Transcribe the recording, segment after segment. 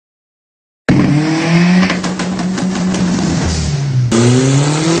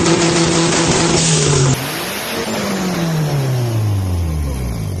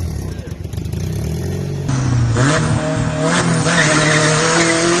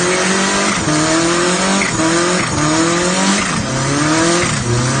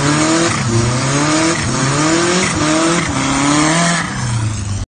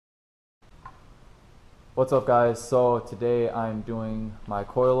What's up, guys? So today I'm doing my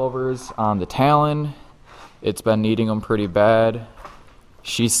coilovers on the Talon. It's been needing them pretty bad.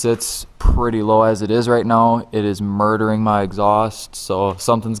 She sits pretty low as it is right now. It is murdering my exhaust, so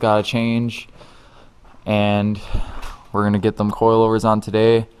something's got to change. And we're going to get them coilovers on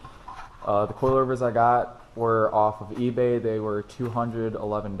today. The coilovers I got were off of eBay. They were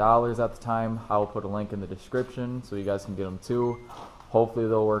 $211 at the time. I will put a link in the description so you guys can get them too. Hopefully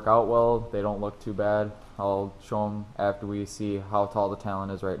they'll work out well. They don't look too bad. I'll show them after we see how tall the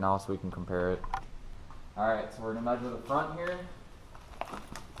Talon is right now so we can compare it. Alright, so we're going to measure the front here.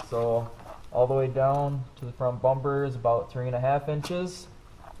 So all the way down to the front bumper is about 3.5 inches.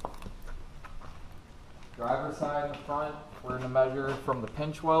 Driver's side in the front, we're going to measure from the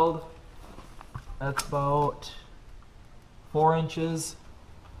pinch weld. That's about 4 inches.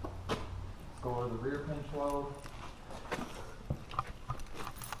 Let's go over the rear pinch weld.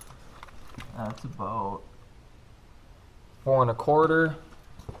 That's about 4 1/4.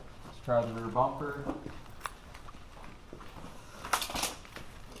 Let's try the rear bumper.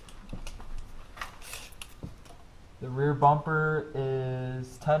 The rear bumper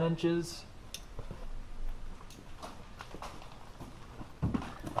is 10 inches.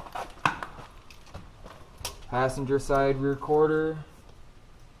 Passenger side rear quarter,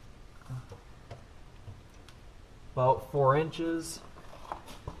 about 4 inches.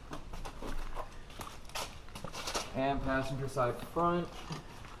 And passenger side front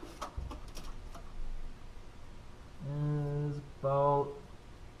is about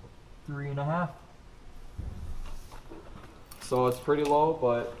 3.5. So it's pretty low,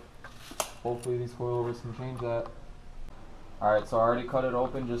 but hopefully these coilovers can change that. Alright, so I already cut it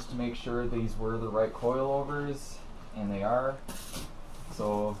open just to make sure these were the right coilovers, and they are.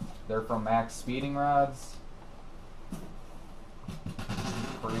 So they're from Max Speeding Rods.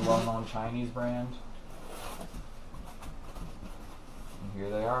 Pretty well known Chinese brand. And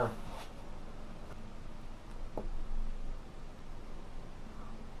here they are.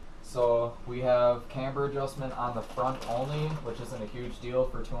 So we have camber adjustment on the front only, which isn't a huge deal.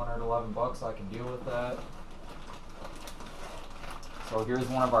 For $211, I can deal with that. So here's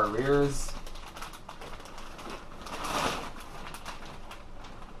one of our rears.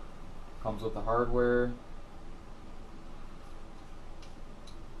 Comes with the hardware.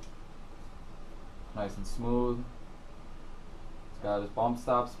 Nice and smooth. It's got his bump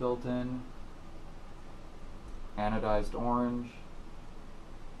stops built in. Anodized orange.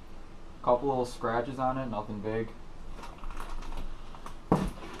 Couple little scratches on it, nothing big.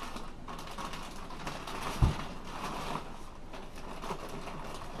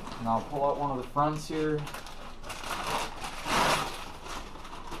 And I'll pull out one of the fronts here.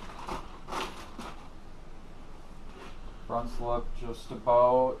 Fronts look just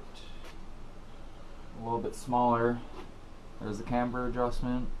about a little bit smaller. There's the camber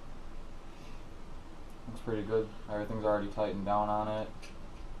adjustment. Looks pretty good. Everything's already tightened down on it.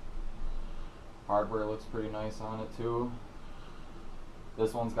 Hardware looks pretty nice on it too.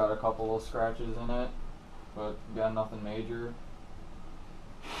 This one's got a couple little scratches in it, but again, nothing major.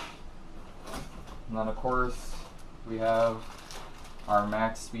 And then of course we have our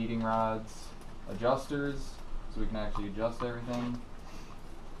Max Speeding Rods adjusters, so we can actually adjust everything.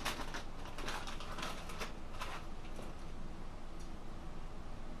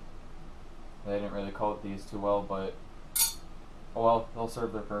 They didn't really coat these too well, but oh well, they'll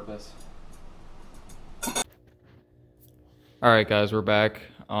serve their purpose. Alright guys, we're back.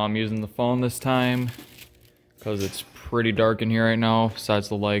 I'm using the phone this time because it's pretty dark in here right now, besides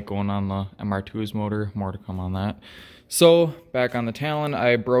the light going on the MR2's motor. More to come on that. So, back on the Talon,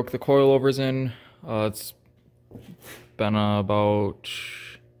 I broke the coilovers in. It's been about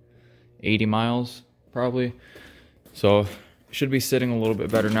 80 miles, probably. So, should be sitting a little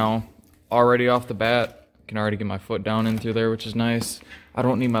bit better now. Already off the bat, can already get my foot down in through there, which is nice. I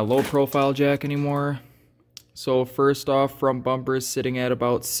don't need my low profile jack anymore. So first off, front bumper is sitting at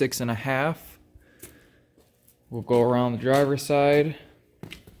about 6.5. We'll go around the driver's side.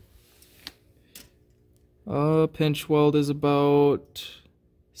 Pinch weld is about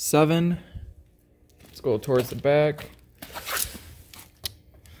 7. Let's go towards the back.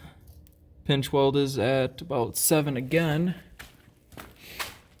 Pinch weld is at about 7 again.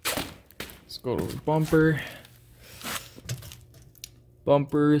 Let's go to the bumper.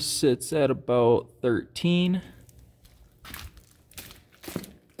 Bumper sits at about 13.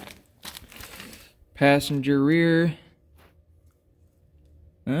 Passenger rear,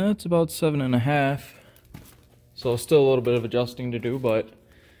 that's about 7.5. So still a little bit of adjusting to do, but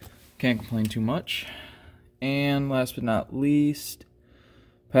can't complain too much. And last but not least,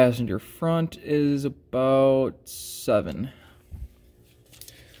 Passenger front is about 7.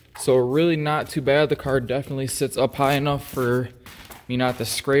 So really not too bad. The car definitely sits up high enough for me not to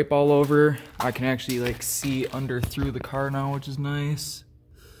scrape all over. I can actually like see under through the car now, which is nice.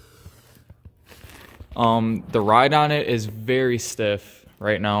 The ride on it is very stiff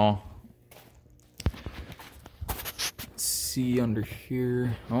right now. Let's see under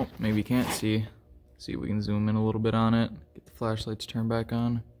here. Oh, maybe you can't see. See if we can zoom in a little bit on it. Get the flashlights turned back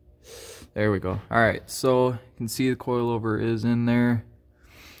on. There we go. All right, so you can see the coilover is in there.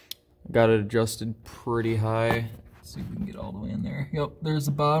 Got it adjusted pretty high. Let's see if we can get all the way in there. Yep, there's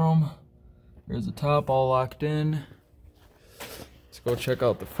the bottom. There's the top all locked in. Let's go check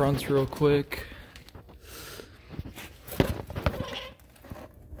out the fronts real quick.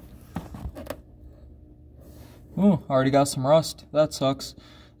 Oh, already got some rust. That sucks.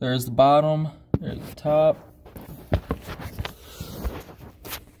 There's the bottom. There's the top.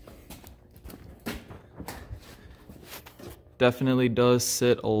 Definitely does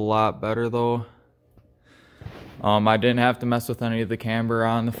sit a lot better though. I didn't have to mess with any of the camber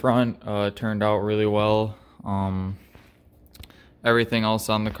on the front. It turned out really well. Everything else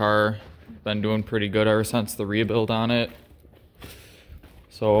on the car been doing pretty good ever since the rebuild on it.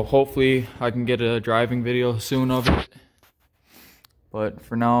 So hopefully I can get a driving video soon of it. But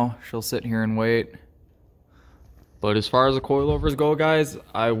for now, she'll sit here and wait. But as far as the coilovers go, guys,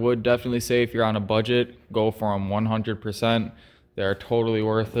 I would definitely say if you're on a budget, go for them 100%. They're totally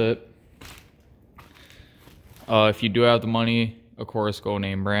worth it. If you do have the money, of course, go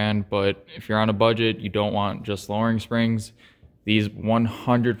name brand. But if you're on a budget, you don't want just lowering springs, these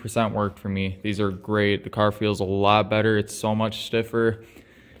 100% worked for me. These are great. The car feels a lot better. It's so much stiffer.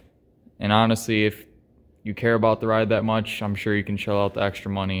 And honestly, if you care about the ride that much, I'm sure you can shell out the extra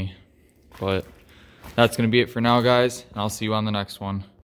money. But that's going to be it for now, guys, and I'll see you on the next one.